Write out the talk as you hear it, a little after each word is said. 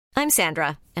I'm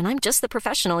Sandra, and I'm just the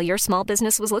professional your small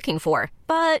business was looking for.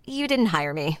 But you didn't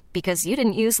hire me because you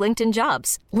didn't use LinkedIn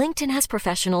Jobs. LinkedIn has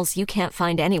professionals you can't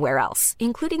find anywhere else,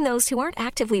 including those who aren't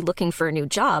actively looking for a new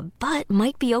job, but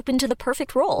might be open to the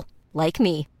perfect role, like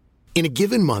me. In a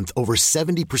given month, over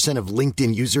 70% of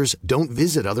LinkedIn users don't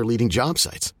visit other leading job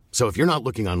sites. So if you're not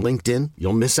looking on LinkedIn,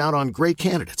 you'll miss out on great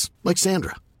candidates like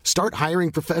Sandra. Start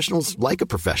hiring professionals like a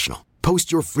professional.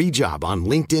 Post your free job on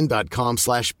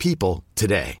linkedin.com/people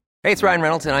today. Hey, it's Ryan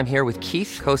Reynolds, and I'm here with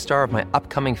Keith, co-star of my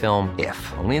upcoming film, If,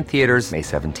 only in theaters May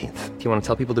 17th. Do you want to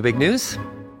tell people the big news?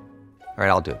 All right,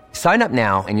 I'll do it. Sign up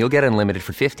now and you'll get unlimited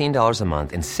for $15 a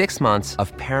month and 6 months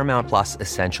of Paramount Plus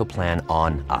Essential Plan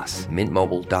on us.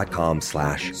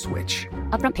 MintMobile.com/switch.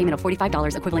 Upfront payment of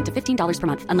 $45 equivalent to $15 per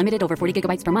month. Unlimited over 40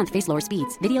 gigabytes per month. Face lower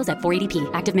speeds. Videos at 480p.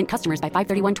 Active Mint customers by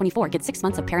 531.24 get 6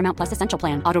 months of Paramount Plus Essential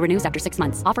Plan. Auto renews after 6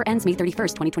 months. Offer ends May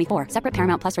 31st, 2024. Separate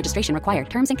Paramount Plus registration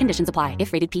required. Terms and conditions apply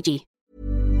if rated PG.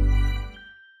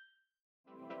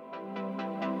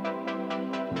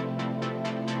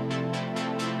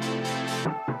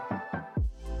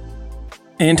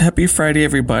 And happy Friday,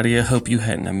 everybody. I hope you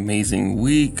had an amazing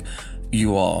week.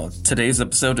 You all. Today's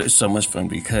episode is so much fun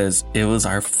because it was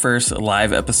our first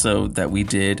live episode that we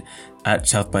did at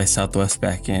South by Southwest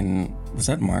back in, was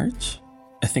that March?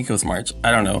 I think it was March.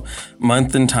 I don't know.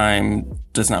 Month and time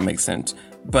does not make sense.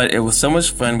 But it was so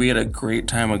much fun. We had a great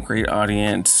time, a great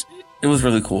audience. It was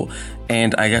really cool.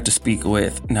 And I got to speak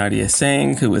with Nadia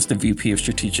Tseng, who is the VP of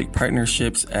Strategic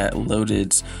Partnerships at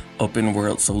Loaded's Open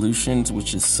World Solutions,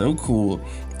 which is so cool.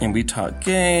 And we talk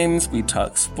games, we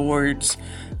talk sports.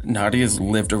 Nadia's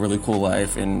lived a really cool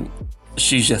life, and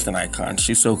she's just an icon.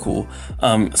 She's so cool.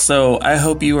 So I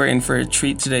hope you are in for a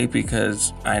treat today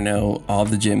because I know all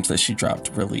the gems that she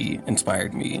dropped really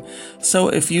inspired me. So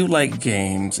if you like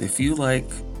games, if you like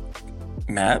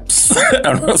maps, I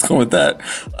don't know what's going with that.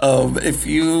 If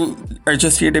you are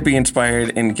just here to be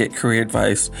inspired and get career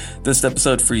advice, this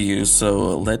episode for you.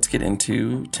 So let's get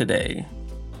into today.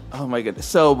 Oh my goodness.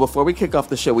 So before we kick off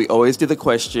the show, we always do the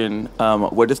question,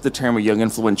 what does the term young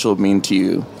influential mean to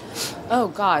you? Oh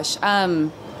gosh.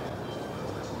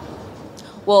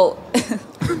 Well,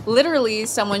 literally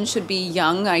someone should be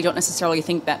young. I don't necessarily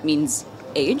think that means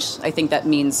age. I think that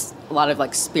means a lot of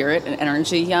like spirit and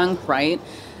energy young, right?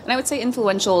 And I would say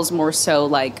influential is more so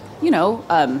like,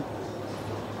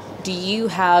 do you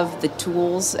have the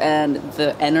tools and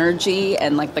the energy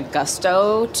and like the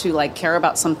gusto to like care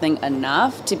about something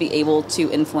enough to be able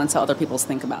to influence how other people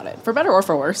think about it, for better or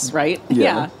for worse, right?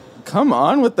 Yeah. Come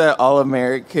on with that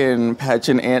all-American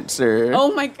pageant answer.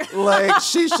 Oh my God. Like,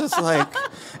 she's just like,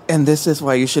 and this is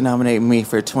why you should nominate me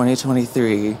for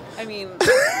 2023. I mean...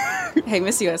 Hey,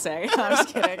 Miss USA. I'm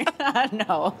just kidding.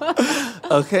 No.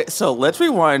 Okay, so let's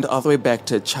rewind all the way back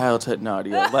to childhood,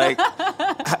 Nadia. Like,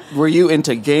 were you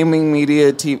into gaming,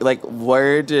 media, TV? Like,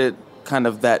 where did kind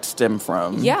of that stem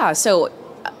from? Yeah, so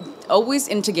always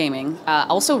into gaming.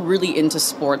 Also really into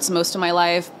sports most of my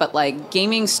life, but like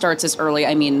gaming starts as early.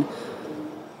 I mean,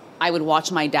 I would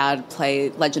watch my dad play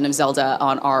Legend of Zelda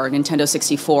on our Nintendo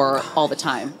 64 all the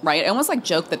time, right? I almost like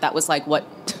joke that was like what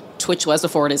Twitch was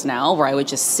before it is now, where I would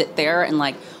just sit there and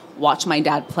like watch my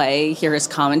dad play, hear his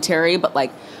commentary, but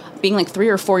like being like 3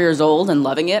 or 4 years old and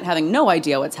loving it, having no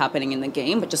idea what's happening in the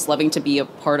game, but just loving to be a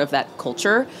part of that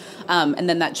culture. And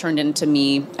then that turned into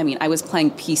me. I mean, I was playing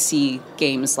PC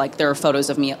games. Like there are photos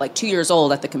of me at like 2 years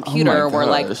old at the computer where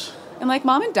like, I'm like,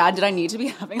 Mom and Dad, did I need to be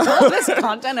having all of this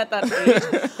content at that age?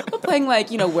 But playing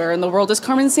like, where in the world is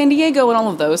Carmen Sandiego and all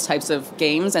of those types of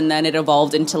games. And then it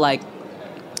evolved into like,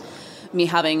 me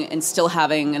having and still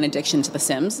having an addiction to The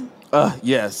Sims.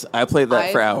 Yes, I played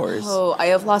that for hours. Oh, I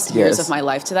have lost years of my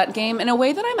life to that game in a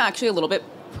way that I'm actually a little bit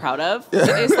proud of. It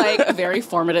is like a very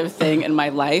formative thing in my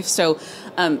life. So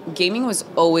gaming was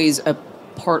always a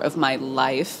part of my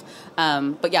life.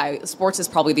 But yeah, sports is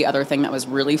probably the other thing that was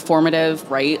really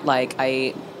formative, right? Like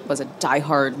I was a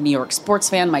diehard New York sports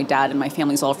fan. My dad and my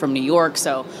family's all from New York,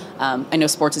 so I know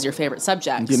sports is your favorite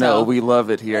subject. You know, we love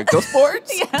it here. Go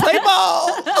sports! Play ball!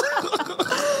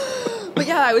 But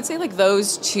yeah, I would say like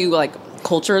those two like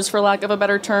cultures, for lack of a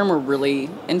better term, were really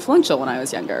influential when I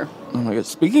was younger. Oh my God.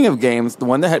 Speaking of games, the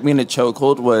one that had me in a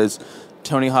chokehold was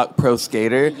Tony Hawk Pro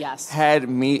Skater. Yes. Had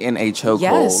me in a chokehold.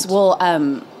 Yes, well,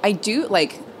 I do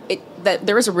like it. That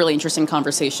there was a really interesting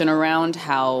conversation around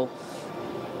how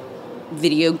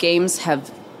video games have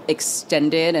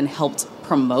extended and helped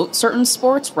promote certain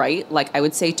sports, right? Like I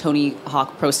would say Tony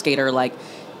Hawk Pro Skater like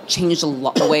changed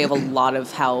the way of a lot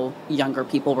of how younger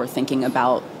people were thinking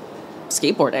about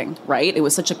skateboarding, right? It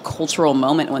was such a cultural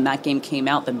moment when that game came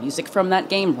out. The music from that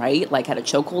game, right? Like had a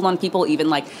chokehold on people. Even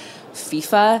like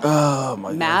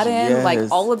FIFA, Madden, yes.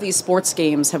 like all of these sports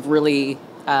games have really,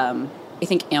 I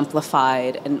think,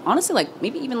 amplified and honestly, like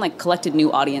maybe even like collected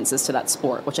new audiences to that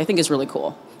sport, which I think is really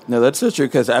cool. No, that's so true.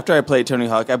 Because after I played Tony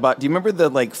Hawk, I bought. Do you remember the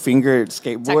like fingered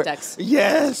skateboard? Tech decks.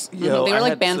 Yes. They were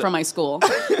like banned from my school,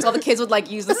 so all the kids would like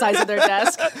use the size of their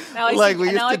desk. Now we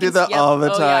used to do that all the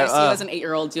time. Yeah, I see you as an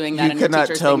 8-year-old doing that. You and could not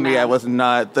tell me mad. I was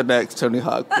not the next Tony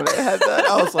Hawk when I had that.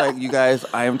 I was like, you guys,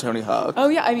 I am Tony Hawk. Oh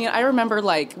yeah, I mean, I remember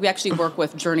like we actually work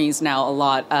with Journeys now a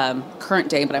lot, current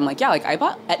day. But I'm like, yeah, like I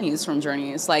bought etnies from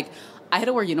Journeys, like. I had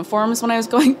to wear uniforms when I was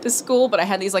going to school, but I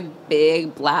had these like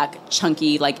big, black,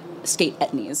 chunky, like skate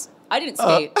etnies. I didn't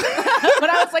skate. But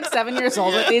I was like 7 years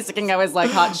old with these, thinking I was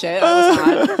like hot shit.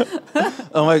 I was not.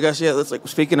 Oh my gosh, yeah. That's like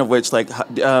speaking of which, like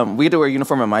we had to wear a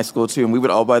uniform in my school too, and we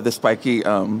would all buy the spiky.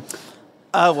 What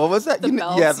was that? The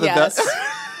belts, yeah, the yes.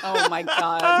 Oh my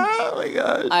god. Oh my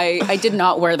gosh. I did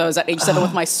not wear those at age 7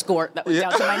 with my skirt that was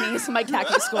down to my knees, my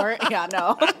khaki skirt. Yeah,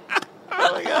 no.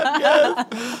 Oh my god,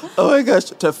 yes. Oh my gosh.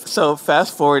 So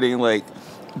fast forwarding, like,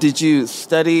 did you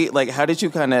study, like, how did you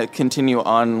kind of continue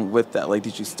on with that? Like,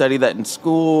 did you study that in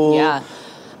school? Yeah.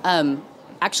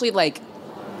 Actually, like,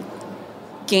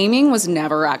 gaming was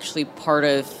never actually part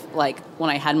of, like, when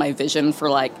I had my vision for,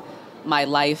 like, my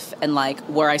life and, like,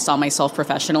 where I saw myself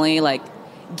professionally. Like,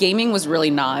 gaming was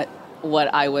really not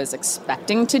what I was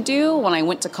expecting to do. When I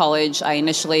went to college, I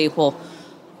initially,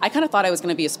 I kind of thought I was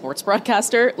going to be a sports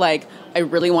broadcaster. Like, I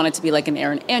really wanted to be like an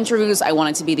Aaron Andrews. I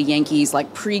wanted to be the Yankees,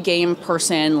 like, pre-game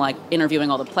person, like, interviewing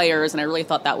all the players. And I really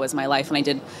thought that was my life. And I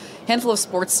did a handful of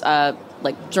sports,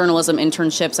 like, journalism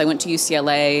internships. I went to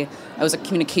UCLA. I was a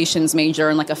communications major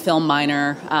and, like, a film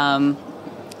minor,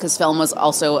 because film was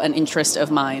also an interest of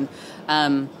mine.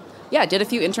 I did a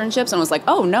few internships and was like,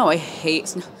 oh, no, I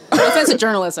hate... No offense to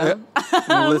journalism.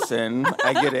 Listen,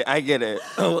 I get it. I get it.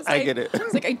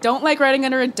 It's like, I don't like writing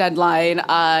under a deadline.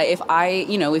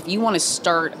 If you want to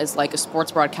start as like a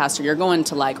sports broadcaster, you're going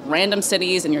to like random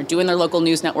cities and you're doing their local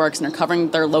news networks and you're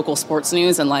covering their local sports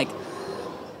news. And like,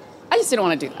 I just didn't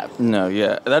want to do that. No,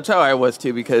 yeah. That's how I was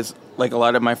too, because like a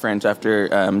lot of my friends after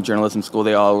journalism school,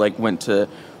 they all like went to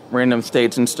random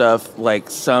states and stuff. Like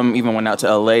some even went out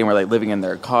to LA and were like living in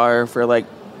their car for like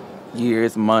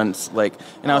years, months, like,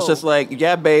 and I was just like,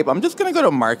 yeah, babe, I'm just gonna go to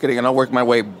marketing and I'll work my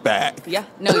way back. Yeah,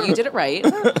 no, you did it right.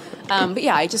 But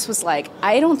yeah, I just was like,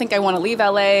 I don't think I want to leave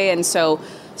LA, and so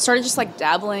started just like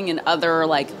dabbling in other,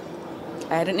 like,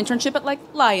 I had an internship at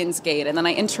like Lionsgate, and then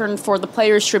I interned for the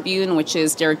Players Tribune, which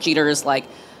is Derek Jeter's like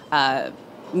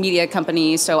media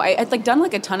company. So I'd like done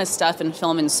like a ton of stuff in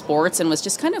film and sports, and was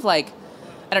just kind of like,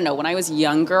 I don't know, when I was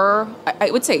younger,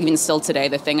 I would say even still today,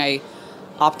 the thing I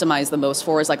optimize the most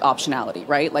for is like optionality,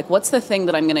 right? Like, what's the thing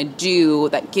that I'm going to do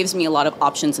that gives me a lot of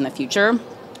options in the future?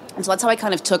 And so that's how I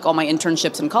kind of took all my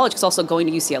internships in college, because also going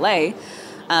to UCLA,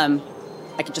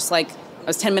 I could just like, I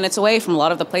was 10 minutes away from a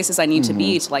lot of the places I need to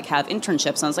be to like have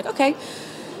internships. And I was like, okay,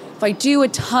 if I do a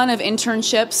ton of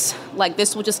internships, like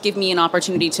this will just give me an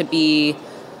opportunity to be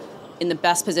in the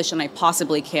best position I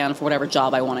possibly can for whatever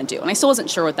job I want to do. And I still wasn't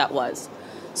sure what that was.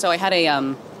 So I had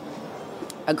a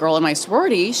girl in my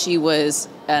sorority. She was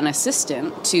an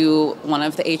assistant to one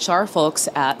of the HR folks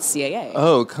at CAA.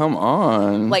 Oh, come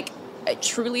on. Like,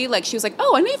 truly, like, she was like,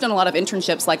 oh, I know you've done a lot of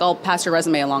internships. Like, I'll pass your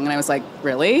resume along. And I was like,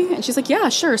 really? And she's like, yeah,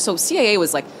 sure. So CAA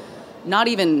was, like, not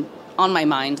even on my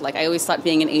mind. Like, I always thought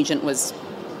being an agent was,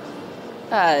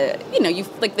 you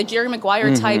like the Jerry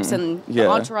Maguire types and the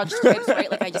Entourage types,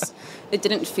 right? Like, it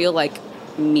didn't feel like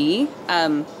me.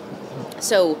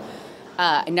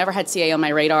 I never had CA on my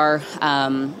radar,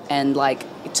 and like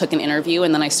took an interview,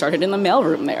 and then I started in the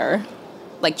mailroom there,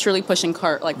 like truly pushing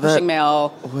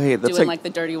mail. Wait, that's doing like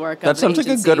the dirty work. That sounds like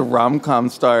a good rom-com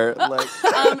start. Like,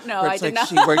 no, I did not.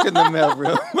 She worked in the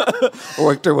mailroom,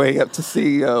 worked her way up to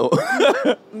CEO.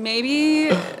 maybe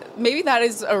that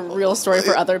is a real story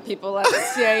for other people at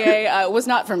CIA. It was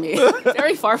not for me.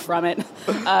 Very far from it.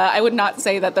 I would not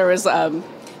say that there was.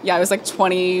 I was like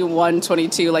 21,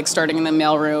 22, like starting in the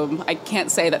mailroom. I can't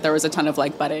say that there was a ton of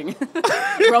like budding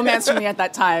romance for me at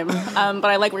that time, but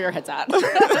I like where your head's at.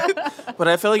 But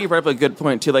I feel like you brought up a good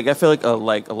point too. Like I feel like a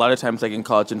lot of times, like in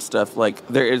college and stuff, like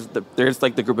there's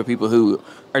like the group of people who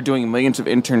are doing millions of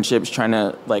internships trying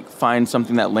to like find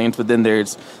something that lands. But then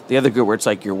there's the other group where it's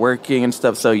like you're working and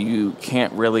stuff, so you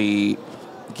can't really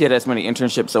get as many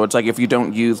internships. So it's like if you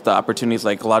don't use the opportunities,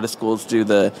 like a lot of schools do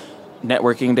the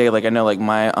networking day. Like I know like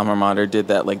my alma mater did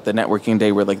that, like the networking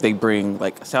day where like they bring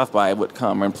like South by would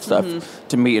come and stuff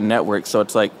to meet and network. So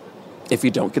it's like if you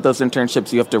don't get those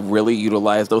internships, you have to really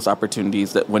utilize those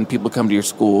opportunities that when people come to your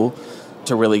school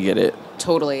to really get it.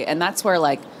 Totally. And that's where,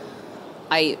 like,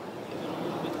 I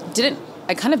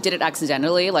kind of did it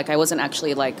accidentally. Like, I wasn't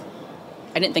actually, like,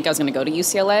 I didn't think I was going to go to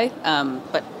UCLA.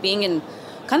 But being in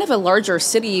kind of a larger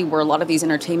city where a lot of these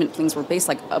entertainment things were based,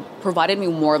 like, provided me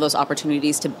more of those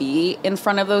opportunities to be in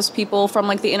front of those people from,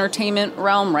 like, the entertainment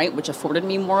realm, right? Which afforded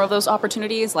me more of those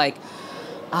opportunities. Like,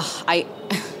 I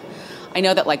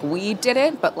know that, like, we did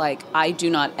it, but, like, I do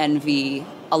not envy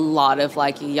a lot of,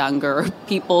 like, younger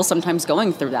people sometimes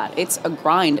going through that. It's a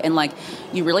grind, and, like,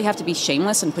 you really have to be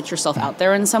shameless and put yourself out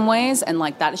there in some ways, and,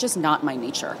 like, that is just not my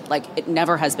nature. Like, it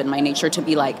never has been my nature to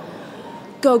be, like,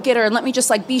 go get her and let me just,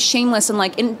 like, be shameless and,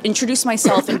 like, introduce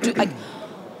myself and do, like,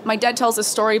 my dad tells this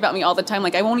story about me all the time.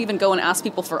 Like, I won't even go and ask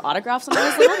people for autographs when I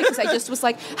was little because I just was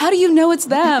like, how do you know it's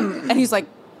them? And he's like,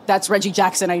 that's Reggie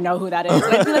Jackson. I know who that is. And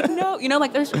I'd be like, no, you know,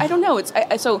 like, I don't know.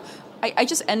 I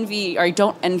just envy, or I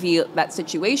don't envy that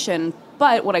situation.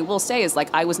 But what I will say is, like,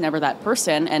 I was never that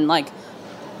person. And, like,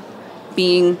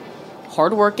 being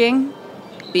hardworking,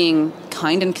 being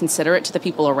kind and considerate to the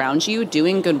people around you,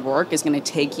 doing good work is going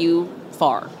to take you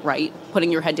far, right?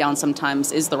 Putting your head down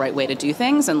sometimes is the right way to do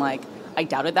things. And, like, I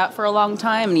doubted that for a long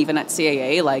time. And even at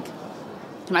CAA, like,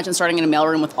 imagine starting in a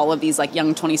mailroom with all of these, like,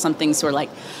 young 20-somethings who are like,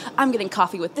 I'm getting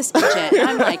coffee with this agent, and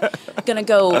I'm, like, going to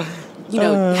go, you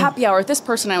know, happy hour with this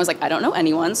person. And I was like, I don't know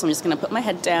anyone, so I'm just going to put my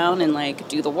head down and, like,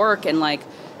 do the work. And, like,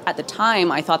 at the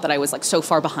time, I thought that I was, like, so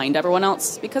far behind everyone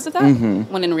else because of that,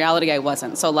 when in reality I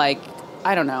wasn't. So, like,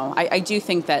 I don't know. I do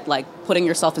think that, like, putting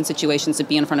yourself in situations to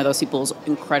be in front of those people is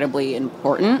incredibly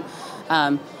important.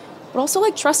 But also,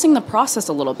 like, trusting the process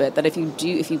a little bit, that if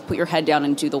you put your head down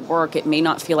and do the work, it may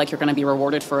not feel like you're going to be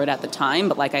rewarded for it at the time.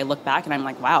 But, like, I look back and I'm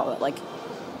like, wow, that, like,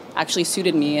 actually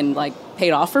suited me and, like,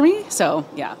 paid off for me. So,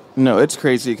 yeah. No, it's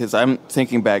crazy because I'm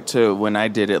thinking back to when I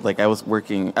did it. Like, I was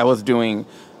doing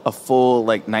a full,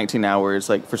 like, 19 hours,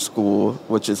 like, for school,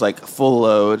 which is, like, full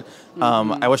load.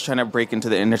 I was trying to break into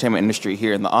the entertainment industry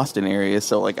here in the Austin area.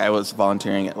 So, like, I was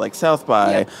volunteering at, like, South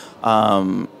by,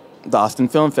 the Austin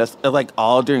Film Fest, like,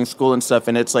 all during school and stuff.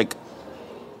 And it's, like,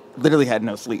 literally had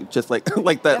no sleep. Just, like,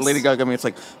 like that Lady Gaga meme. It's,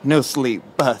 like, no sleep,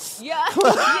 bus. Yeah.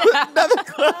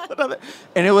 Another.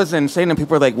 And it was insane. And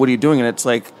people are like, what are you doing? And it's,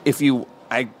 like,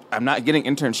 I'm not getting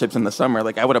internships in the summer.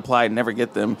 Like, I would apply and never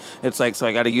get them. It's, like, so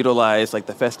I got to utilize, like,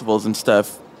 the festivals and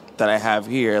stuff that I have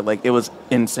here. Like, it was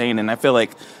insane. And I feel like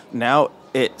now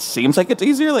it seems like it's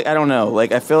easier. Like, I don't know.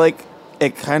 Like, I feel like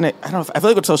it kind of, I don't know. I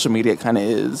feel like with social media, it kind of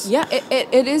is. Yeah,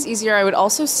 it is easier. I would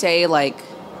also say, like,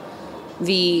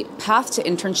 the path to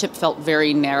internship felt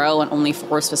very narrow and only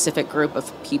for a specific group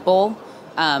of people.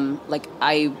 Like,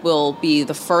 I will be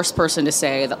the first person to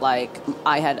say that, like,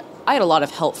 I had a lot of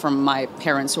help from my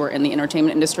parents who are in the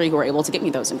entertainment industry who were able to get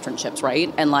me those internships,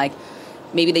 right? And, like,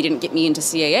 maybe they didn't get me into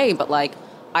CAA, but, like,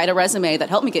 I had a resume that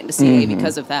helped me get into CAA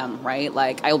because of them, right?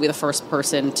 Like, I will be the first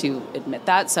person to admit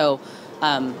that. So,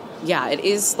 yeah, it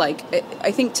is, like,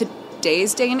 I think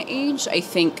today's day and age, I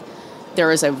think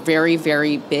there is a very,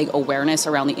 very big awareness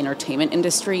around the entertainment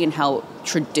industry and how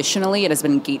traditionally it has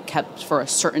been gatekept for a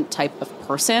certain type of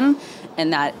person,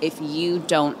 and that if you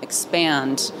don't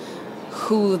expand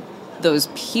who those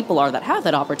people are that have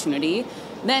that opportunity,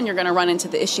 then you're going to run into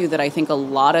the issue that I think a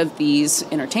lot of these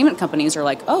entertainment companies are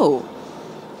like, oh,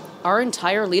 our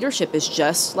entire leadership is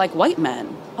just like white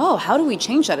men. Oh, how do we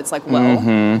change that? It's like,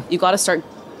 well, you got to start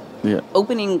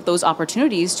opening those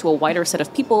opportunities to a wider set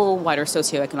of people, wider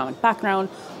socioeconomic background,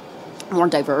 more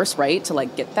diverse, right, to,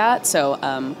 like, get that. So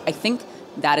I think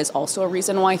that is also a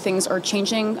reason why things are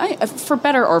changing, for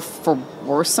better or for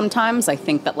worse sometimes. I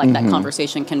think that, like, that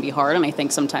conversation can be hard, and I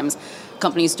think sometimes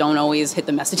companies don't always hit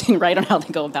the messaging right on how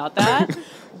they go about that.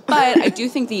 But I do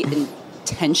think the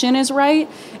intention is right,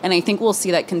 and I think we'll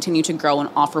see that continue to grow and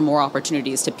offer more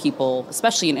opportunities to people,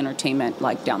 especially in entertainment,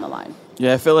 like, down the line.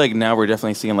 Yeah, I feel like now we're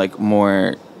definitely seeing, like,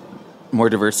 more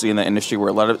diversity in the industry, where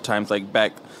a lot of times, like,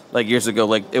 back, like, years ago,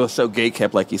 like, it was so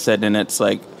gatekept, like you said, and it's,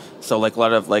 like, so, like, a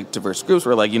lot of, like, diverse groups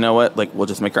were like, you know what, like, we'll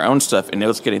just make our own stuff, and it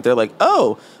was getting, they're like,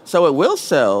 oh, so it will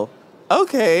sell,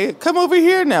 okay, come over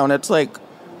here now, and it's like,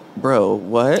 bro,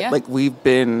 what? Yeah. Like, we've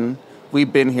been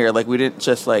here, like, we didn't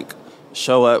just, like,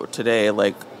 show up today,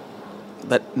 like,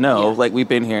 like, we've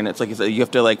been here, and it's like you said, you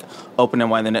have to, like, open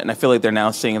and wind the net, and I feel like they're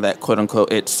now seeing that, quote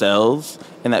unquote, it sells,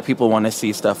 and that people want to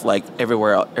see stuff, like,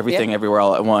 everything everywhere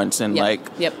all at once, and like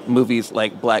movies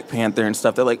like Black Panther and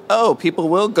stuff. They're like, oh, people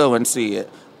will go and see it.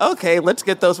 Okay, let's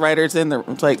get those writers in there.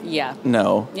 It's like,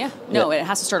 no, it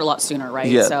has to start a lot sooner,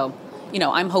 right? So, you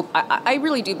know, I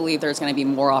really do believe there's going to be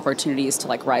more opportunities to,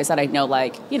 like, rise that. I know,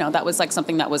 like, you know, that was, like,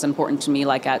 something that was important to me,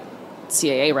 like, at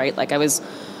CAA, right? Like I was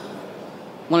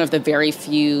one of the very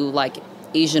few like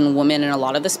Asian women in a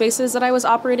lot of the spaces that I was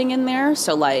operating in there.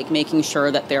 So like making sure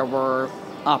that there were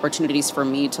opportunities for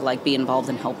me to like be involved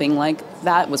in helping like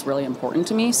that was really important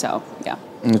to me. So yeah.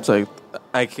 And it's like,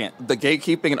 I can't. The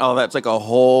gatekeeping and all that's like a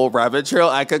whole rabbit trail.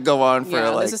 I could go on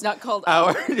for like this is not called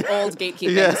hours. Old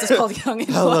gatekeeping. Yeah. This is called young and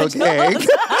Hello, gang.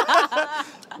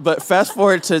 But fast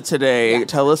forward to today.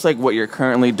 Tell us like what you're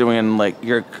currently doing, like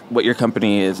what your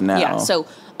company is now. Yeah. So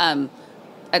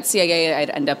at CAA, I'd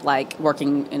end up like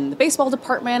working in the baseball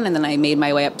department, and then I made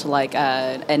my way up to like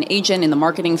an agent in the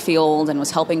marketing field and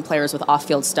was helping players with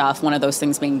off-field stuff. One of those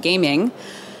things being gaming.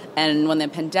 And when the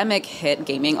pandemic hit,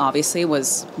 gaming obviously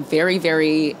was very,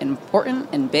 very important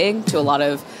and big to a lot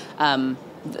of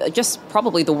just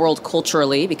probably the world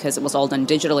culturally, because it was all done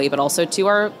digitally, but also to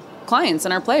our clients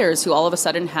and our players who all of a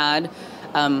sudden had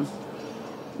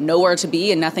nowhere to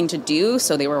be and nothing to do.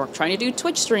 So they were trying to do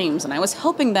Twitch streams, and I was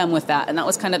helping them with that. And that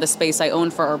was kind of the space I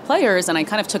owned for our players. And I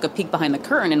kind of took a peek behind the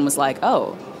curtain and was like,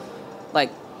 oh,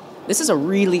 like this is a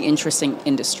really interesting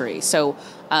industry. So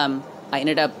I'm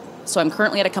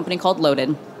currently at a company called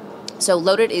Loaded. So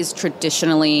Loaded is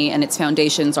traditionally, and its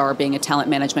foundations are being a talent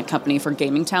management company for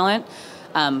gaming talent.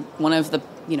 One of the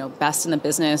best in the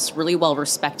business, really well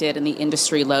respected in the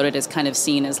industry. Loaded is kind of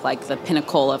seen as like the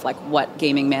pinnacle of like what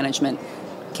gaming management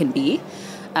can be.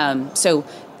 So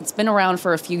it's been around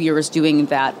for a few years doing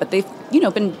that, but they've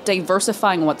been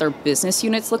diversifying what their business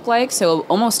units look like. So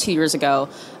almost 2 years ago,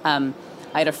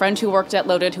 I had a friend who worked at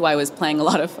Loaded who I was playing a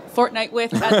lot of Fortnite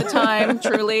with at the time,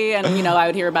 truly. And, I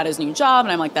would hear about his new job,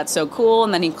 and I'm like, that's so cool.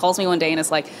 And then he calls me one day and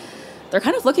is like, they're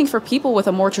kind of looking for people with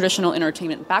a more traditional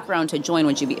entertainment background to join.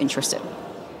 Would you be interested?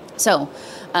 So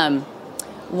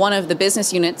one of the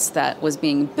business units that was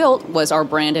being built was our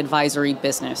brand advisory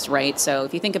business, right? So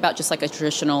if you think about just like a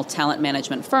traditional talent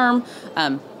management firm,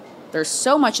 there's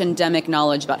so much endemic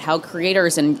knowledge about how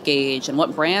creators engage and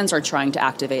what brands are trying to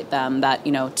activate them that,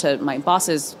 to my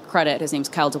boss's credit, his name's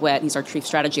Kyle DeWitt, he's our chief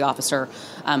strategy officer,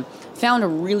 found a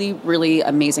really, really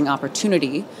amazing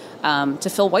opportunity to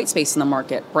fill white space in the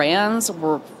market. Brands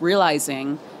were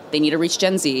realizing they need to reach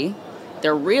Gen Z.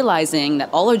 They're realizing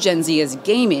that all of Gen Z is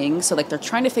gaming, so like they're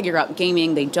trying to figure out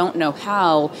gaming. They don't know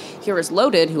how. Here is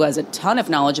Loaded, who has a ton of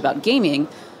knowledge about gaming.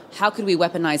 How could we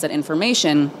weaponize that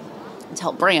information to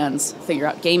help brands figure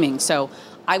out gaming? So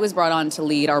I was brought on to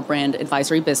lead our brand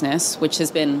advisory business, which has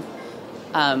been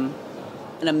an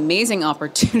amazing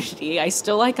opportunity. I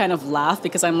still like kind of laugh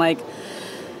because I'm like,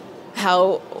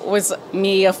 how was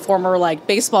me, a former like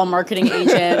baseball marketing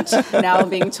agent, now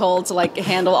being told to like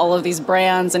handle all of these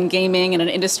brands and gaming in an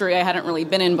industry I hadn't really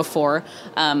been in before.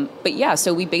 But yeah,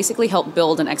 so we basically help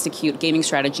build and execute gaming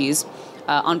strategies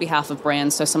on behalf of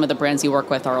brands. So some of the brands you work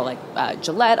with are like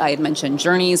Gillette. I had mentioned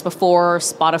Journeys before,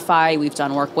 Spotify. We've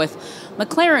done work with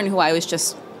McLaren, who I was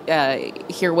just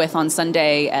here with on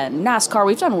Sunday, and NASCAR.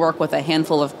 We've done work with a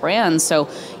handful of brands. So,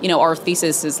 our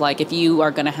thesis is like, if you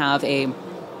are going to have a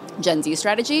Gen Z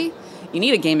strategy, you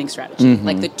need a gaming strategy. Mm-hmm.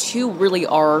 Like the two really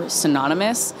are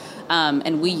synonymous.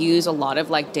 And we use a lot of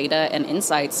like data and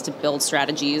insights to build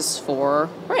strategies for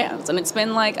brands. And it's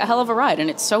been like a hell of a ride, and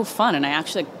it's so fun. And I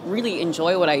actually really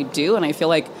enjoy what I do. And I feel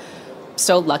like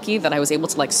so lucky that I was able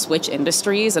to like switch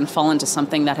industries and fall into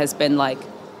something that has been like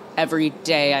every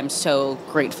day. I'm so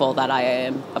grateful that I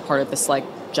am a part of this like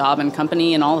job and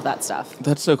company and all of that stuff.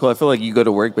 That's so cool. I feel like you go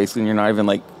to work basically and you're not even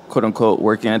like quote unquote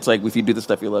working. It's like if you do the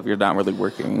stuff you love, you're not really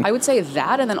working. I would say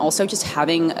that, and then also just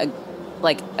having a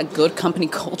good company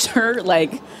culture.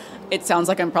 Like, it sounds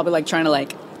like I'm probably like trying to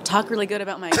like talk really good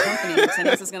about my company because I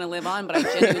know this is going to live on, but I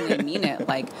genuinely mean it.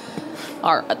 Like,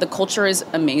 the culture is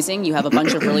amazing. You have a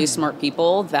bunch of really smart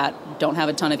people that don't have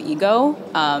a ton of ego,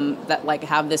 that like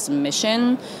have this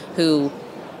mission, who,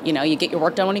 you get your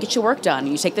work done when you get your work done.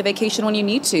 You take the vacation when you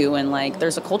need to. And like,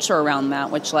 there's a culture around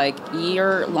that, which like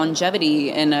your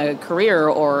longevity in a career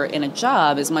or in a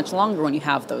job is much longer when you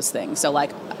have those things. So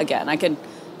like, again,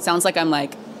 sounds like I'm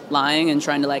like lying and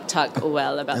trying to like talk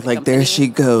well about the like company. There she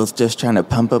goes, just trying to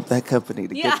pump up that company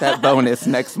to get that bonus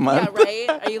next month. Yeah,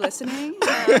 right? Are you listening? No,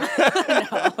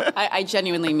 I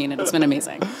genuinely mean it. It's been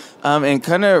amazing. And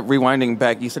kind of rewinding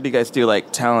back, you said you guys do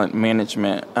like talent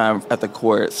management at the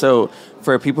core. So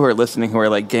for people who are listening who are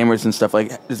like gamers and stuff,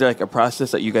 like, is there like a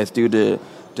process that you guys do to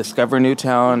discover new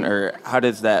talent, or how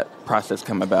does that process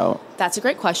come about? That's a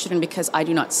great question, because I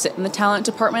do not sit in the talent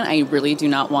department. I really do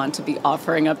not want to be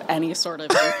offering up any sort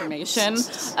of information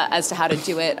as to how to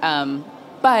do it.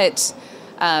 But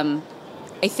I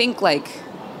think like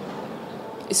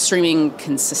streaming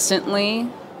consistently,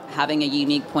 having a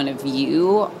unique point of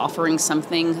view, offering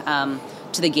something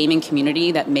to the gaming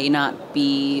community that may not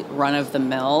be run of the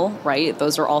mill, right?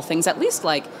 Those are all things, at least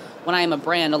like when I am a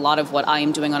brand, a lot of what I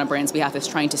am doing on a brand's behalf is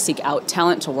trying to seek out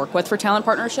talent to work with for talent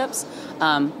partnerships.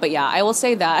 But yeah, I will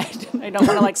say that I don't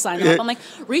want to like sign them up. I'm like,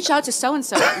 reach out to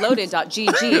so-and-so at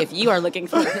loaded.gg if you are looking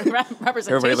for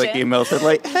representation. Everybody like emails them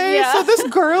like, hey, so this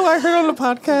girl I heard on the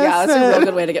podcast. Yeah, that's a real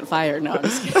good way to get fired. No, I'm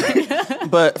just kidding.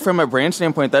 But from a brand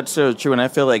standpoint, that's so true. And I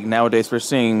feel like nowadays we're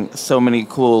seeing so many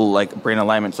cool like brand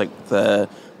alignments, like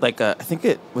I think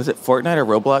was Fortnite or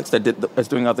Roblox that was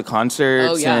doing all the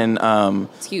concerts and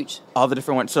it's huge. All the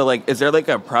different ones. So like, is there like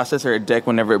a process or a deck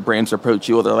whenever brands approach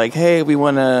you? They're like, hey, we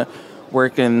want to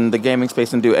work in the gaming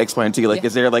space and do X, Y, and Z. Like,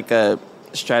 is there like a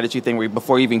strategy thing where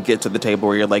before you even get to the table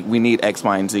where you're like, we need X,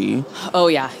 Y, and Z? Oh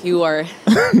yeah, you are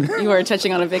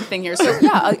touching on a big thing here. So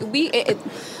yeah,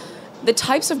 the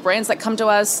types of brands that come to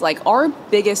us, like our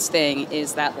biggest thing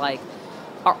is that like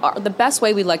the best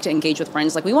way we like to engage with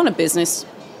brands, like we want a business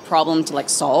problem to like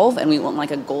solve and we want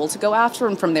like a goal to go after,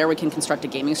 and from there we can construct a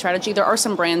gaming strategy. There are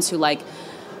some brands who like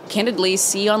candidly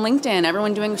see on LinkedIn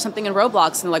everyone doing something in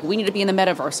Roblox and they're like, we need to be in the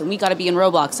metaverse and we got to be in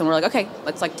Roblox, and we're like, okay,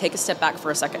 let's like take a step back for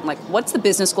a second, like what's the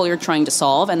business goal you're trying to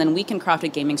solve, and then we can craft a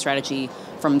gaming strategy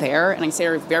from there. And I say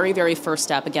our very, very first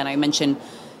step, again, I mentioned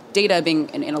data being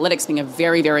and analytics being a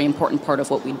very, very important part of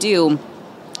what we do.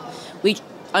 We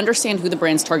understand who the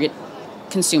brand's target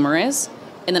consumer is,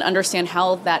 and then understand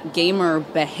how that gamer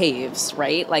behaves,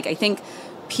 right? Like, I think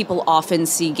people often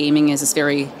see gaming as this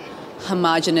very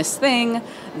homogenous thing.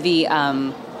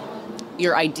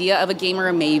 Your idea of a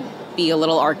gamer may be a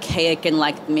little archaic and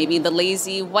like maybe the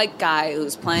lazy white guy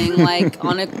who's playing like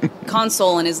on a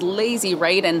console and is lazy,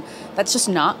 right? And that's just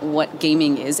not what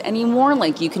gaming is anymore.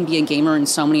 Like, you can be a gamer in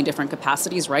so many different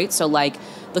capacities, right? So like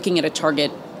looking at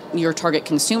your target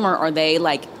consumer, are they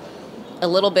like a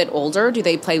little bit older? Do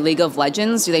they play League of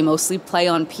Legends? Do they mostly play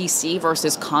on PC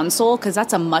versus console? Because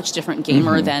that's a much different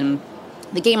gamer than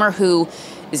the gamer who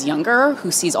is younger,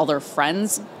 who sees all their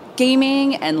friends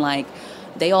gaming, and like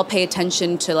they all pay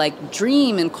attention to like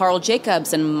Dream and Carl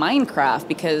Jacobs and Minecraft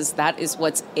because that is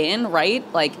what's in, right?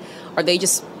 Like, are they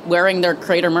just wearing their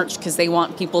creator merch because they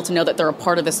want people to know that they're a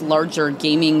part of this larger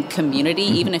gaming community,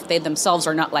 even if they themselves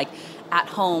are not like at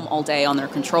home all day on their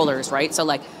controllers, right? So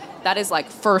like, that is like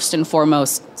first and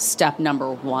foremost step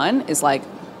number one is like,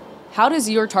 how does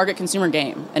your target consumer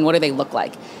game and what do they look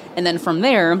like? And then from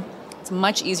there, it's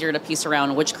much easier to piece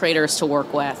around which creators to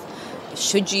work with.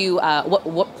 Should you,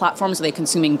 what platforms are they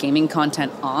consuming gaming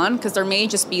content on? Because there may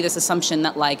just be this assumption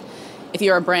that like, if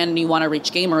you're a brand and you want to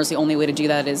reach gamers, the only way to do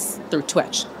that is through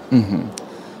Twitch.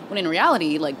 When in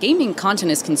reality, like gaming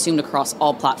content is consumed across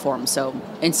all platforms. So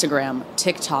Instagram,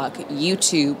 TikTok,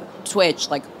 YouTube, Twitch,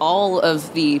 like all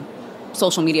of the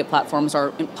social media platforms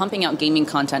are pumping out gaming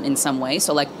content in some way.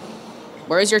 So like,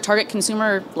 where is your target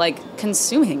consumer like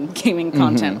consuming gaming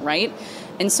content, right?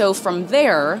 And so from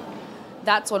there,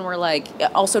 that's when we're like,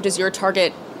 also does your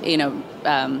target,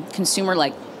 consumer,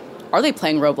 like, are they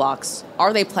playing Roblox?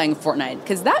 Are they playing Fortnite?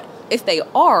 Because that, if they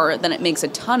are, then it makes a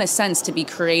ton of sense to be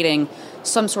creating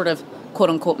some sort of quote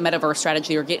unquote metaverse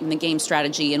strategy or getting the game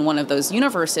strategy in one of those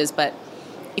universes. But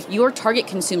if your target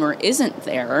consumer isn't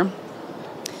there,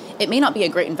 it may not be a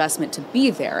great investment to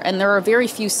be there. And there are very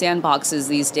few sandboxes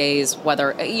these days,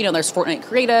 whether, there's Fortnite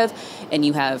Creative and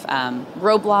you have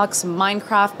Roblox,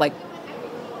 Minecraft, like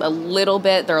a little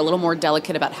bit, they're a little more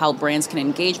delicate about how brands can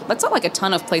engage. But that's not like a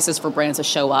ton of places for brands to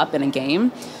show up in a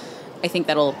game. I think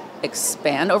that'll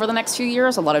expand over the next few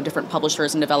years. A lot of different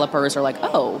publishers and developers are like,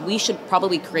 oh, we should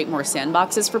probably create more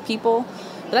sandboxes for people.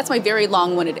 But that's my very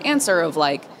long-winded answer of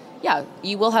like, yeah,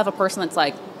 you will have a person that's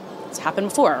like, it's happened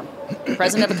before. The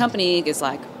president of a company is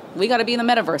like, we got to be in the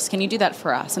metaverse. Can you do that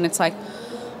for us? And it's like,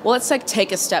 well, let's like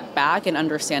take a step back and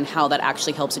understand how that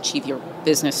actually helps achieve your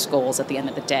business goals at the end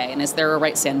of the day. And is there a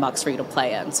right sandbox for you to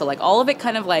play in? So like all of it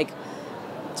kind of like,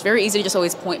 it's very easy to just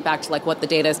always point back to like what the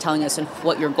data is telling us and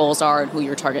what your goals are and who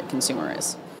your target consumer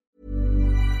is.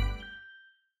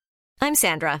 I'm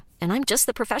Sandra, and I'm just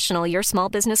the professional your small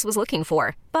business was looking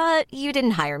for. But you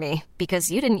didn't hire me because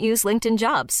you didn't use LinkedIn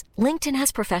Jobs. LinkedIn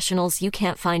has professionals you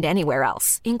can't find anywhere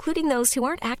else, including those who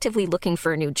aren't actively looking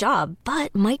for a new job,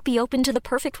 but might be open to the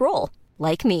perfect role,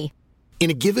 like me. In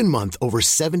a given month, over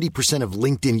 70% of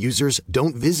LinkedIn users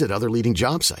don't visit other leading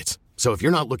job sites. So if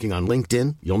you're not looking on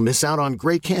LinkedIn, you'll miss out on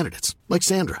great candidates like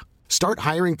Sandra. Start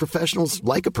hiring professionals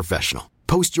like a professional.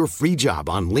 Post your free job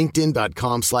on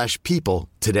linkedin.com/people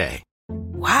today.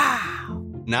 Wow.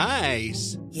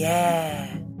 Nice.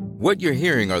 Yeah. What you're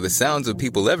hearing are the sounds of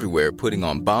people everywhere putting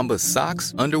on Bombas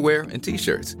socks, underwear, and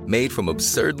T-shirts made from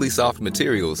absurdly soft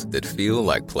materials that feel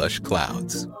like plush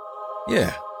clouds.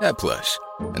 Yeah, that plush.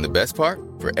 And the best part?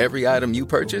 For every item you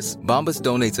purchase, Bombas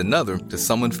donates another to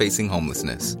someone facing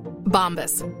homelessness.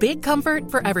 Bombas. Big comfort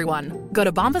for everyone. Go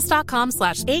to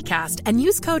bombas.com/ACAST and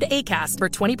use code ACAST for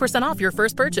 20% off your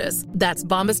first purchase. That's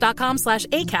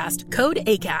bombas.com/ACAST. Code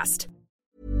ACAST.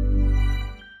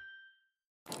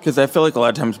 Because I feel like a lot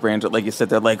of times brands, like you said,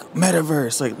 they're like,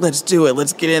 metaverse, like, let's do it,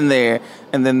 let's get in there.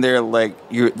 And then they're like,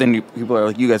 people are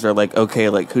like, you guys are like, okay,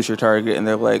 like, who's your target? And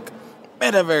they're like,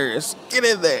 metaverse, get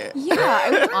in there. Yeah, I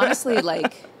would honestly,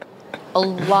 like, a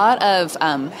lot of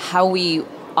how we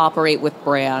operate with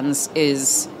brands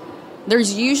is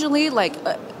there's usually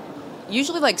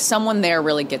someone there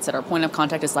really gets it. Our point of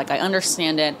contact is like, I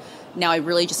understand it. Now I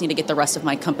really just need to get the rest of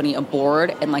my company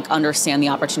aboard and like understand the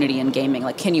opportunity in gaming.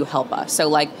 Like, can you help us? So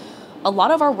like a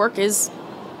lot of our work is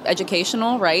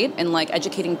educational, right? And like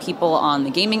educating people on the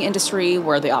gaming industry,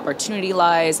 where the opportunity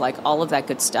lies, like all of that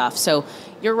good stuff. So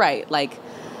you're right. Like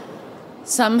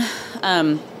some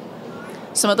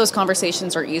of those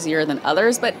conversations are easier than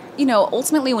others, but you know,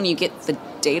 ultimately when you get the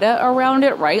data around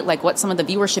it, right? Like what some of the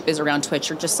viewership is around Twitch,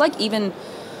 or just like even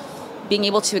being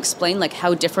able to explain like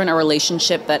how different a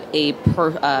relationship that a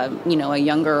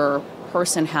younger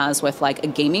person has with like a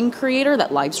gaming creator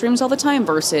that live streams all the time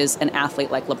versus an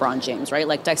athlete like LeBron James, right?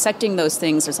 Like dissecting those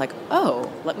things, there's like, oh,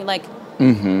 let me like,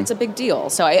 it's a big deal.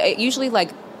 So I usually like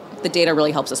the data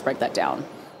really helps us break that down.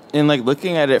 And like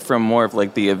looking at it from more of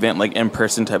like the event, like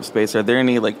in-person type space, are there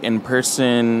any like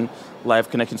in-person live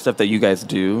connection stuff that you guys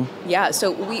do? Yeah,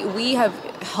 so we have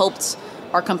helped.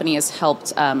 Our company has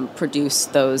helped produce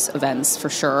those events for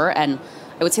sure. And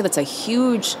I would say that's a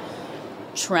huge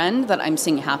trend that I'm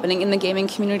seeing happening in the gaming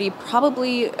community,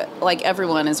 probably like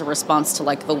everyone as a response to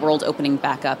like the world opening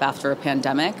back up after a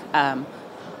pandemic.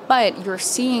 But you're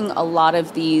seeing a lot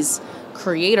of these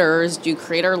creators do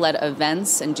creator-led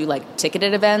events and do like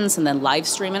ticketed events and then live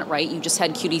stream it, right? You just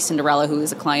had Cutie Cinderella, who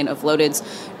is a client of Loaded's,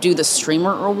 do the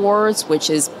Streamer Awards, which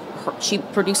is she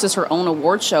produces her own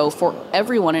award show for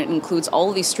everyone. It includes all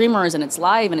of these streamers and it's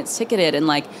live and it's ticketed and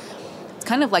like it's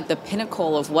kind of like the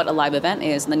pinnacle of what a live event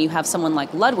is. And then you have someone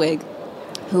like Ludwig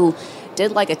who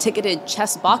did like a ticketed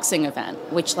chess boxing event,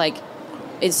 which like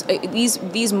is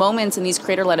these moments and these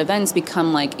creator-led events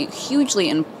become like hugely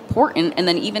important. And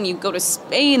then even you go to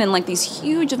Spain and like these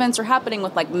huge events are happening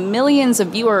with like millions of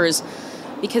viewers,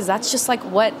 because that's just like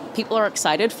what people are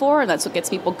excited for and that's what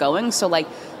gets people going. So like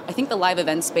I think the live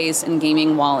event space in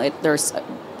gaming, while there's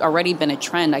already been a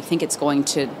trend, I think it's going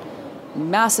to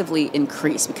massively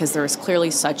increase because there is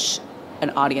clearly such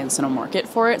an audience and a market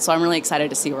for it. So I'm really excited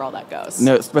to see where all that goes.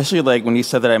 No, especially like when you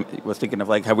said that, I was thinking of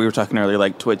like how we were talking earlier,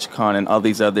 like TwitchCon and all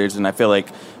these others. And I feel like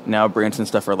now brands and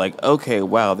stuff are like, okay,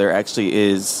 wow, there actually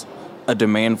is a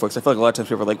demand for it. 'Cause I feel like a lot of times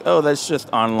people are like, oh, that's just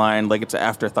online. Like it's an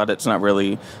afterthought. It's not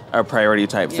really a priority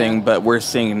type thing. But we're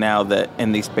seeing now that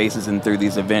in these spaces and through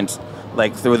these events,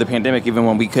 like through the pandemic, even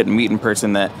when we couldn't meet in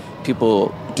person, that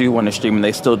people do want to stream and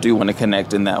they still do want to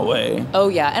connect in that way. Oh,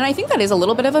 yeah. And I think that is a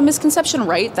little bit of a misconception,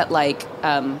 right? That like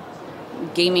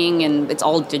gaming and it's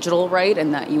all digital, right?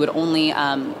 And that you would only,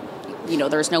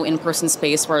 there's no in-person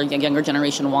space where a younger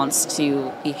generation wants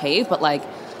to behave. But like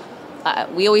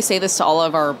we always say this to all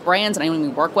of our brands and anyone we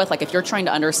work with, like if you're trying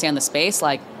to understand the space,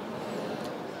 like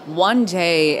one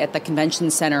day at the convention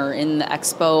center in the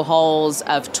expo halls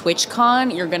of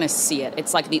TwitchCon, you're going to see it.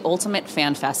 It's like the ultimate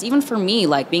fan fest. Even for me,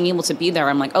 like being able to be there,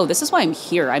 I'm like, oh, this is why I'm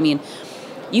here. I mean,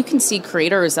 you can see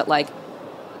creators that like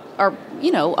are,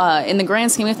 in the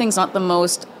grand scheme of things, not the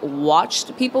most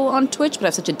watched people on Twitch, but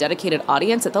have such a dedicated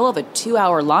audience that they'll have a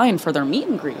 2-hour line for their meet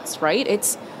and greets, right?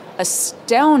 It's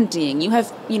astounding. You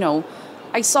have,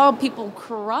 I saw people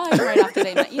cry right after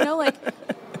they met,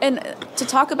 and to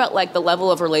talk about like the level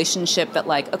of relationship that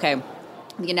like, okay,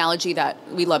 the analogy that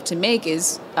we love to make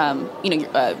is,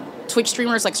 Twitch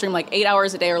streamers like stream like 8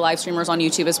 hours a day, or live streamers on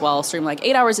YouTube as well, stream like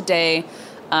 8 hours a day.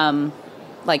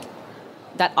 Like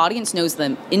that audience knows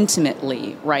them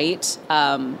intimately, right?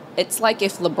 It's like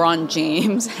if LeBron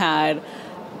James had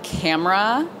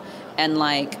camera and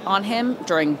like on him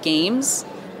during games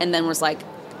and then was like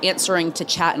answering to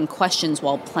chat and questions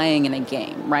while playing in a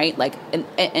game, right? Like,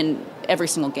 and every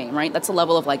single game, right? That's a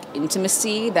level of like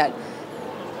intimacy that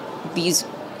the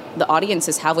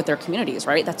audiences have with their communities,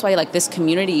 right? That's why like this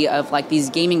community of like these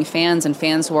gaming fans and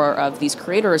fans who are of these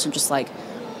creators are just like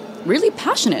really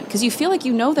passionate because you feel like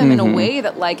you know them in a way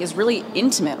that like is really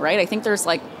intimate, right? I think there's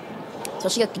like,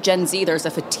 especially like Gen Z, there's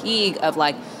a fatigue of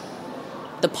like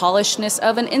the polishedness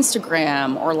of an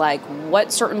Instagram or like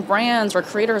what certain brands or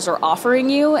creators are offering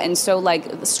you. And so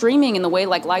like the streaming and the way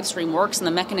like live stream works and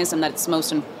the mechanism that it's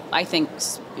most, I think,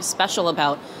 special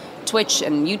about Twitch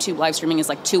and YouTube live streaming is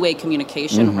like two-way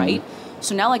communication, right?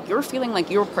 So now like you're feeling like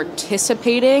you're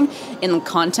participating in the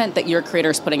content that your creator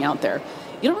is putting out there.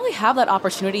 You don't really have that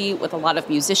opportunity with a lot of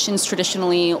musicians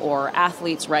traditionally or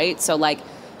athletes, right? So like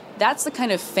that's the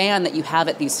kind of fan that you have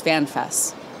at these fan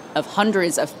fests of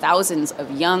hundreds of thousands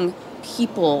of young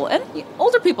people and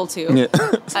older people too. Yeah.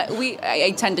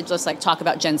 I tend to just like talk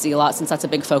about Gen Z a lot since that's a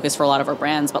big focus for a lot of our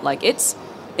brands, but like it's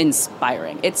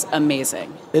inspiring. It's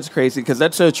amazing. It's crazy because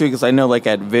that's so true because I know like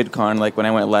at VidCon, like when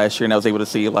I went last year and I was able to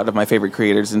see a lot of my favorite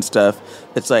creators and stuff,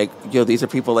 it's like, yo, these are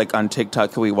people like on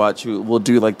TikTok who we watch who will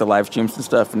do like the live streams and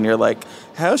stuff and you're like,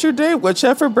 how's your day? What's you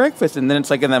have for breakfast? And then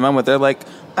it's like in that moment they're like,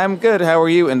 I'm good, how are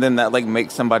you? And then that like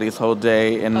makes somebody's whole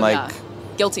day and yeah.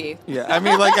 Guilty.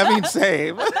 Yeah,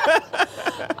 same.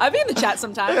 I've been in the chat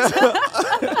sometimes.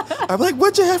 I'm like,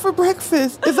 what'd you have for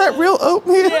breakfast? Is that real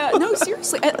oatmeal? Yeah, no,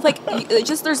 seriously. Like,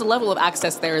 just there's a level of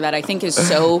access there that I think is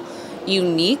so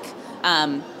unique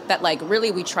that, like, really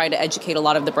we try to educate a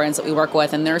lot of the brands that we work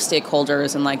with and their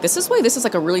stakeholders. And, like, this is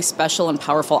like a really special and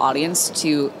powerful audience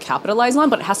to capitalize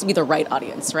on, but it has to be the right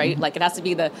audience, right? Like, it has to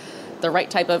be the right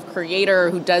type of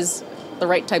creator who does the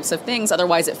right types of things.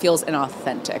 Otherwise, it feels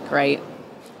inauthentic, right?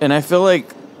 And I feel like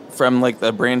from like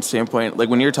the brand standpoint, like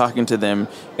when you're talking to them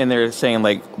and they're saying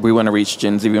like, we want to reach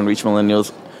Gen Z, we want to reach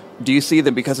millennials, do you see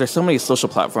them, because there's so many social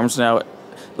platforms now,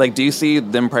 like do you see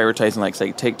them prioritizing like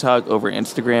say TikTok over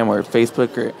Instagram or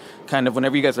Facebook, or kind of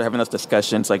whenever you guys are having those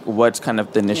discussions, like what's kind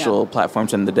of the initial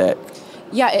platforms in the deck?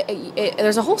 Yeah,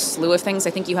 there's a whole slew of things.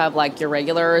 I think you have like your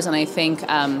regulars, and I think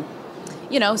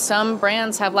some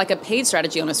brands have like a paid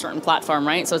strategy on a certain platform,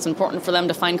 right? So it's important for them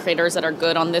to find creators that are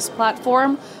good on this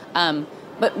platform.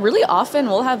 But really often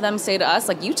we'll have them say to us,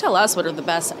 like, you tell us what are the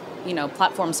best,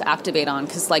 platforms to activate on.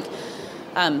 Because like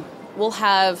we'll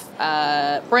have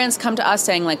brands come to us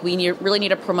saying like, we really need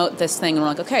to promote this thing. And we're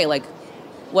like, okay, like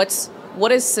what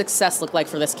does success look like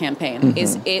for this campaign? Mm-hmm.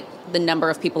 Is it the number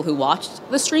of people who watched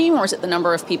the stream, or is it the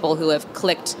number of people who have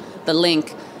clicked the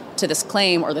link to this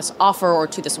claim or this offer or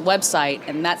to this website,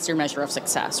 and that's your measure of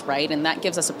success, right? And that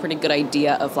gives us a pretty good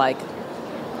idea of like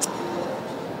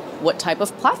what type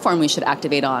of platform we should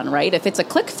activate on, right? If it's a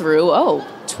click-through,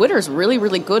 Twitter's really,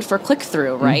 really good for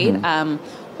click-through, right?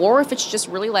 Mm-hmm. Or if it's just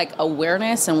really like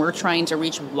awareness and we're trying to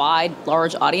reach wide,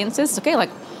 large audiences, okay,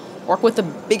 like work with the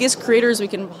biggest creators we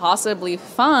can possibly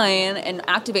find and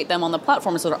activate them on the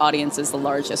platform so their audience is the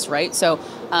largest, right? So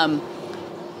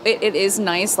it is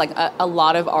nice. Like a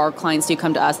lot of our clients do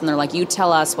come to us and they're like, you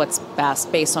tell us what's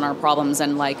best based on our problems.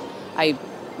 And like,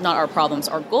 not our problems,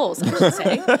 our goals, I should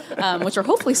say, which are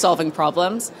hopefully solving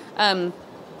problems.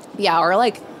 Or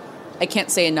like, I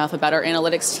can't say enough about our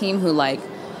analytics team who like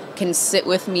can sit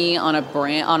with me on a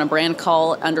brand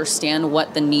call, understand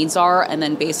what the needs are, and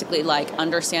then basically like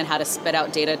understand how to spit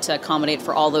out data to accommodate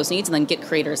for all those needs and then get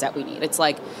creators that we need. It's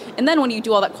like, and then when you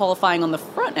do all that qualifying on the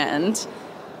front end,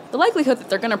 the likelihood that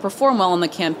they're going to perform well in the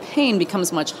campaign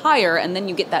becomes much higher, and then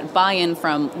you get that buy-in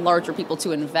from larger people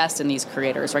to invest in these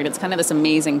creators, right? It's kind of this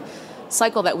amazing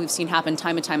cycle that we've seen happen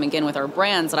time and time again with our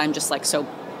brands that I'm just like so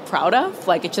proud of.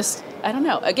 Like it just, I don't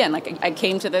know. Again, like I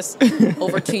came to this a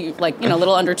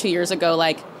little under 2 years ago,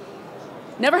 like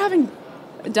never having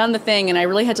done the thing, and I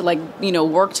really had to like,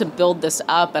 work to build this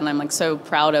up, and I'm like so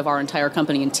proud of our entire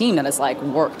company and team that has like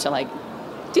worked to like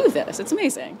do this. It's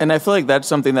amazing. And I feel like that's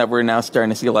something that we're now starting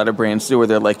to see a lot of brands do, where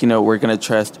they're like, we're going to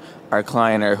trust our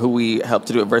client or who we help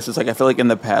to do it, versus like I feel like in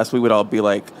the past we would all be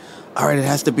like, all right, it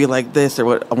has to be like this or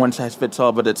what, one size fits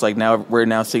all. But it's like now we're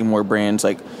now seeing more brands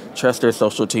like trust their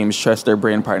social teams, trust their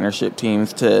brand partnership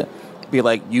teams to be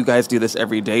like, you guys do this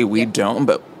every day. We don't,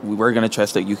 but we're going to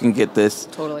trust that you can get this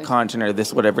content or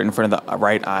this whatever in front of the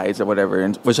right eyes or whatever,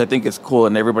 and which I think is cool.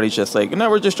 And everybody's just like, no,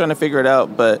 we're just trying to figure it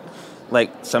out. But like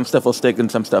some stuff will stick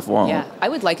and some stuff won't. Yeah, I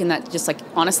would liken that just like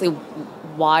honestly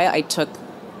why I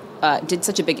did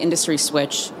such a big industry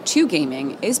switch to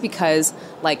gaming is because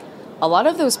like a lot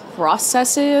of those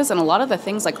processes and a lot of the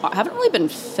things like haven't really been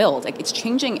filled. Like it's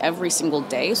changing every single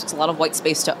day, so it's a lot of white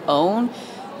space to own.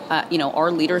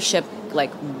 Our leadership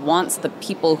like wants the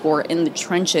people who are in the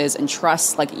trenches and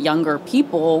trusts like younger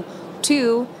people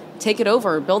to take it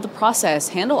over, build the process,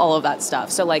 handle all of that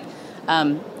stuff. So like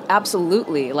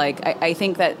absolutely. Like, I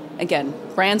think that, again,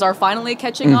 brands are finally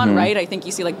catching on, right? I think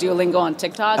you see, like, Duolingo on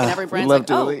TikTok, and every brand's like,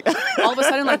 all of a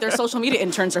sudden, like, their social media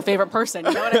intern's their favorite person.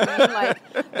 You know what I mean?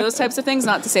 Like, those types of things.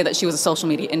 Not to say that she was a social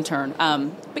media intern.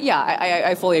 But, yeah,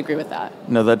 I fully agree with that.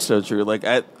 No, that's so true. Like,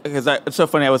 it's so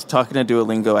funny. I was talking to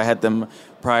Duolingo. I had them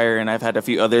prior, and I've had a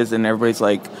few others, and everybody's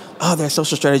like, oh, their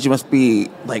social strategy must be,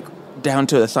 like, down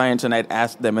to a science, and I'd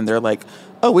ask them, and they're like,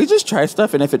 oh, we just try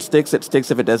stuff, and if it sticks, it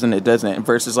sticks. If it doesn't, it doesn't.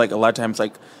 Versus like a lot of times,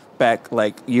 like back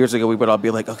like years ago, we would all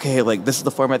be like, okay, like this is the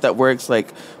format that works.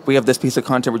 Like we have this piece of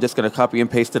content, we're just going to copy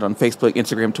and paste it on Facebook,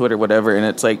 Instagram, Twitter, whatever. And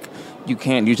it's like, you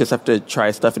can't, you just have to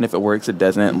try stuff. And if it works, it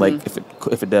doesn't. Like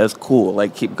if it does, cool,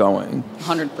 like keep going.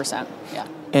 100%. Yeah.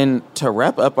 And to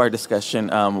wrap up our discussion,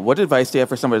 what advice do you have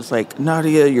for somebody that's like,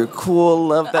 Nadia, you're cool,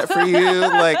 love that for you.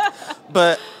 Like,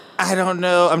 but I don't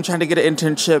know, I'm trying to get an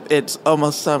internship. It's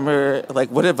almost summer.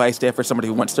 Like, what advice do you have for somebody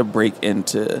who wants to break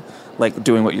into, like,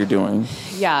 doing what you're doing?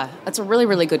 Yeah, that's a really,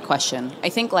 really good question. I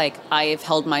think, like, I've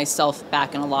held myself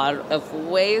back in a lot of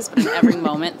ways, but in every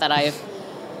moment that I've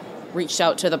reached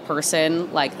out to the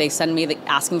person, like, they send me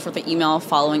asking for the email,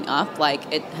 following up,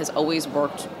 like, it has always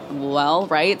worked well,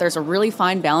 right? There's a really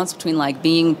fine balance between, like,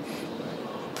 being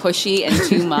pushy and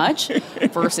too much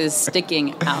versus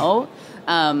sticking out.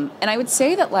 And I would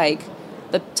say that, like,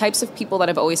 the types of people that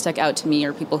have always stuck out to me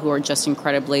are people who are just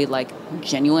incredibly, like,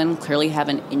 genuine, clearly have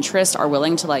an interest, are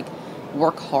willing to, like,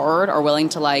 work hard, are willing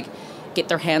to, like, get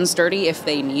their hands dirty if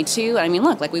they need to. I mean,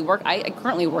 look, like, I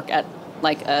currently work at,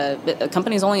 like, a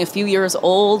company's only a few years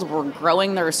old. We're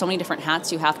growing. There are so many different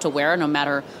hats you have to wear, no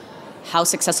matter how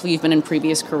successful you've been in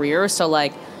previous careers. So,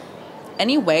 like,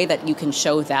 any way that you can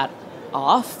show that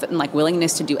off and, like,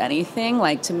 willingness to do anything,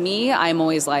 like, to me, I'm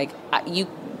always like,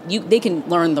 they can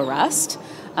learn the rest.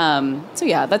 So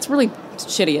yeah, that's really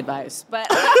shitty advice, but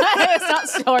it's not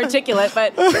so articulate,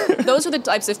 but those are the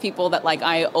types of people that, like,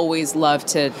 I always love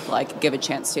to, like, give a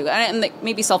chance to. And like,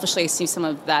 maybe selfishly I see some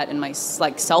of that in my,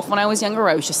 like, self when I was younger,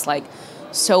 where I was just, like,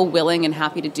 so willing and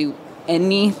happy to do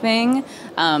anything,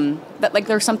 that, like,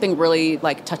 there's something really,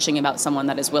 like, touching about someone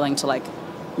that is willing to, like,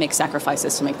 make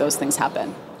sacrifices to make those things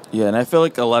happen. Yeah, and I feel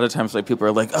like a lot of times, like, people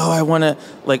are like, oh, I want to,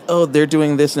 like, oh, they're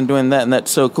doing this and doing that, and that's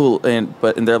so cool, and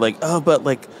they're like, oh, but,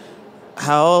 like,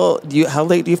 how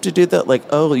late do you have to do that? Like,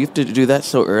 oh, you have to do that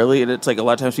so early, and it's like a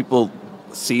lot of times people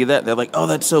see that, they're like, oh,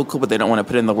 that's so cool, but they don't want to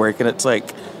put in the work, and it's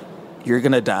like, you're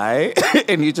gonna die,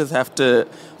 and you just have to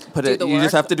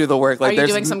just have to do the work. Like, are you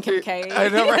doing some Kim K? I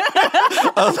know, right?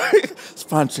 I was like,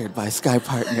 sponsored by Sky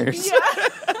Partners. Yeah.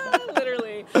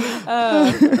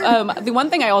 The one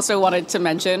thing I also wanted to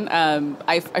mention,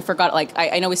 I forgot, like,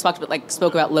 I know we spoke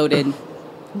about Loaded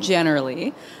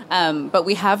generally, but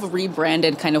we have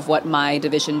rebranded kind of what my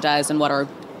division does and what our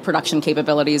production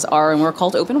capabilities are, and we're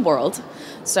called Open World.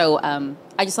 So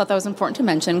I just thought that was important to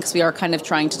mention, because we are kind of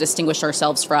trying to distinguish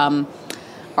ourselves from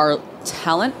our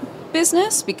talent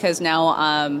business, because now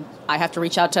I have to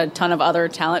reach out to a ton of other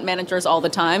talent managers all the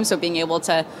time, so being able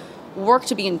to work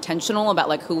to be intentional about,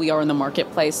 like, who we are in the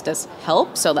marketplace does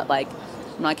help, so that, like,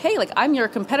 I'm like, hey, like, I'm your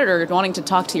competitor wanting to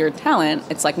talk to your talent.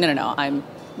 It's like, no, I'm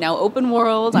now Open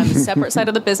World. I'm a separate side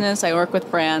of the business. I work with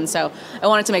brands. So I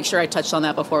wanted to make sure I touched on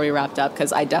that before we wrapped up,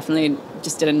 because I definitely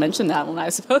just didn't mention that when I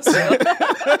was supposed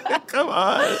to. Come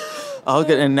on. All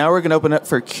good. And now we're going to open up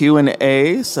for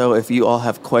Q&A. So if you all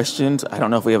have questions, I don't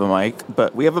know if we have a mic,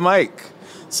 but we have a mic.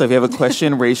 So if you have a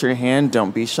question, raise your hand.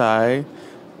 Don't be shy.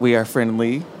 We are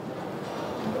friendly.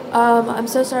 I'm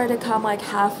so sorry to come, like,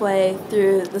 halfway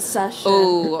through the session.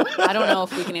 Oh, I don't know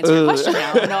if we can answer your question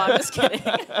now. No, I'm just kidding.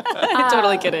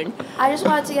 Totally kidding. I just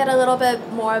wanted to get a little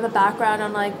bit more of a background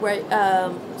on, like, where,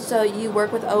 so you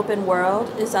work with Open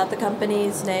World. Is that the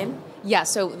company's name? Yeah,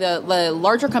 so the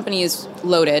larger company is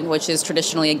Loaded, which is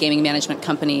traditionally a gaming management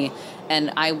company,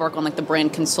 and I work on, like, the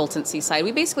brand consultancy side.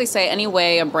 We basically say any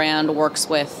way a brand works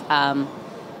with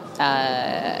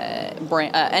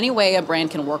any way a brand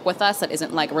can work with us that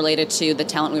isn't, like, related to the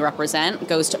talent we represent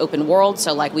goes to Open World.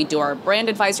 So, like, we do our brand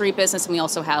advisory business, and we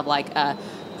also have, like, a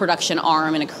production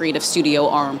arm and a creative studio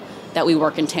arm that we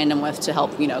work in tandem with to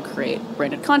help, create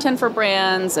branded content for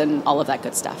brands and all of that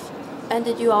good stuff. And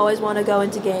did you always want to go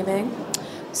into gaming?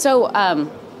 So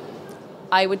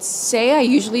I would say I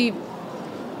usually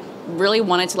really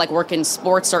wanted to, like, work in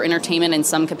sports or entertainment in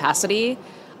some capacity.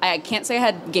 I can't say I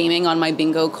had gaming on my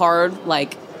bingo card,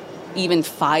 like, even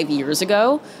 5 years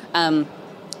ago.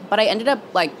 But I ended up,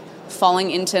 like, falling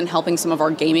into and helping some of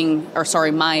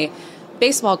my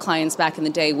baseball clients back in the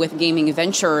day with gaming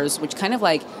ventures, which kind of,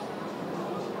 like,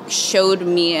 showed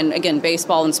me, and again,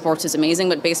 baseball and sports is amazing,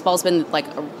 but baseball's been, like,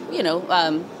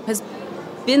 has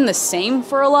been the same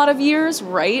for a lot of years,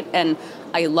 right? And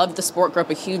I loved the sport, grew up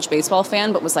a huge baseball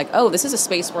fan, but was like, oh, this is a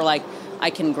space where, like, I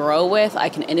can grow with, I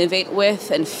can innovate with,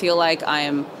 and feel like I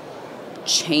am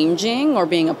changing or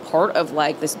being a part of,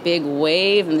 like, this big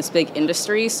wave and this big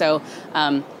industry. So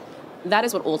that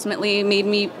is what ultimately made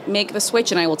me make the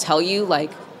switch. And I will tell you,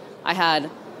 like, I had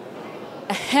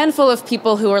a handful of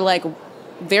people who were like,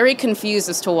 very confused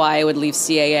as to why I would leave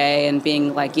CAA and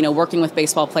being like, working with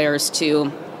baseball players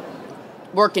to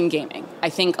work in gaming. I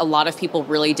think a lot of people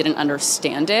really didn't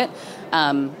understand it,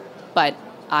 but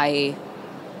I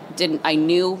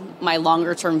knew my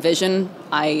longer term vision.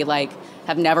 I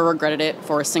have never regretted it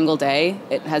for a single day.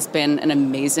 It has been an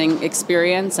amazing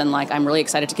experience, and I'm really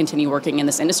excited to continue working in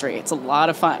this industry. It's a lot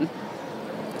of fun.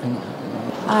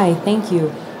 Hi, thank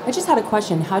you. I just had a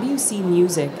question. How do you see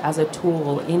music as a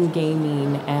tool in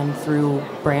gaming and through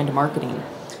brand marketing?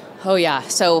 Oh, yeah.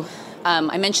 So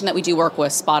I mentioned that we do work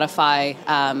with Spotify.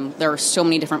 There are so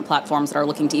many different platforms that are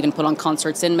looking to even put on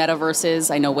concerts in metaverses.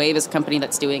 I know Wave is a company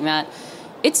that's doing that.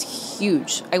 It's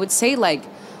huge. I would say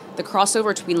the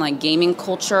crossover between gaming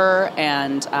culture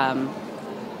and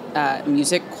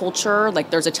music culture,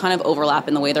 there's a ton of overlap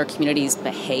in the way their communities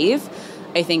behave.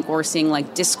 I think we're seeing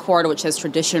Discord, which has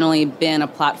traditionally been a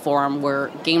platform where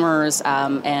gamers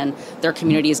and their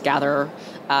communities gather.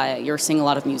 You're seeing a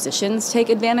lot of musicians take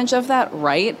advantage of that,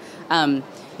 right?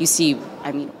 You see,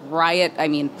 Riot,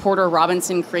 Porter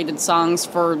Robinson created songs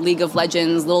for League of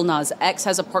Legends. Lil Nas X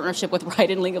has a partnership with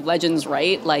Riot in League of Legends,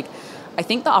 right? I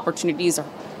think the opportunities are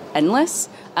endless.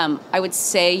 I would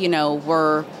say,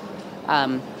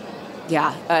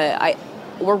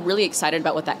 we're really excited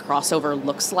about what that crossover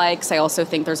looks like. So I also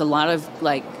think there's a lot of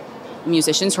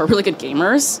musicians who are really good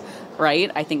gamers, right?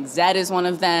 I think Zed is one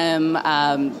of them.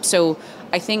 So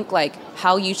I think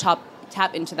how you tap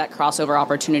into that crossover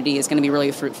opportunity is going to be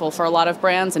really fruitful for a lot of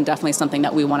brands, and definitely something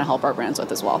that we want to help our brands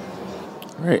with as well.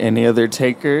 All right. Any other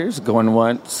takers? Going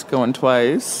once, going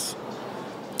twice.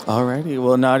 Alrighty.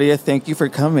 Well, Nadia, thank you for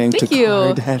coming to you.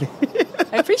 Cry Daddy.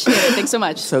 I appreciate it. Thanks so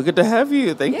much. So good to have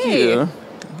you. Thank you.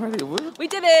 Alrighty. We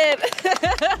did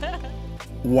it.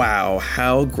 Wow,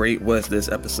 how great was this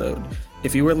episode?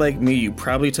 If you were like me, you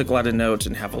probably took a lot of notes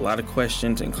and have a lot of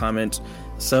questions and comments.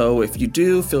 So if you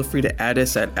do, feel free to add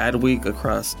us at Adweek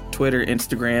across Twitter,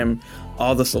 Instagram,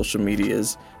 all the social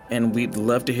medias. And we'd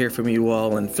love to hear from you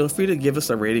all. And feel free to give us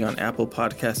a rating on Apple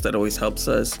Podcasts. That always helps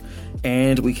us.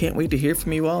 And we can't wait to hear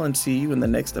from you all and see you in the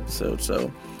next episode.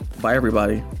 So bye,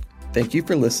 everybody. Thank you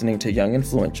for listening to Young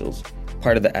Influentials,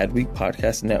 part of the Adweek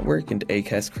Podcast Network and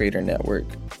Acast Creator Network.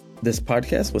 This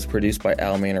podcast was produced by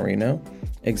Al Manarino,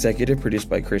 executive produced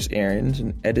by Chris Ahrens,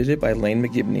 and edited by Lane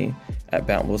McGibney at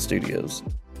Bountiful Studios.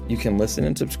 You can listen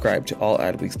and subscribe to all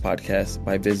Adweek's podcasts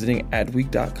by visiting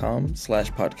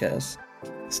adweek.com/podcasts.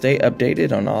 Stay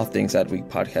updated on all things Adweek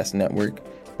Podcast Network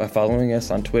by following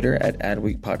us on Twitter at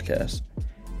Adweek Podcast.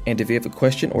 And if you have a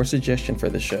question or suggestion for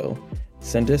the show,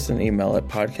 send us an email at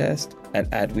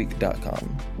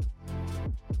podcast@adweek.com.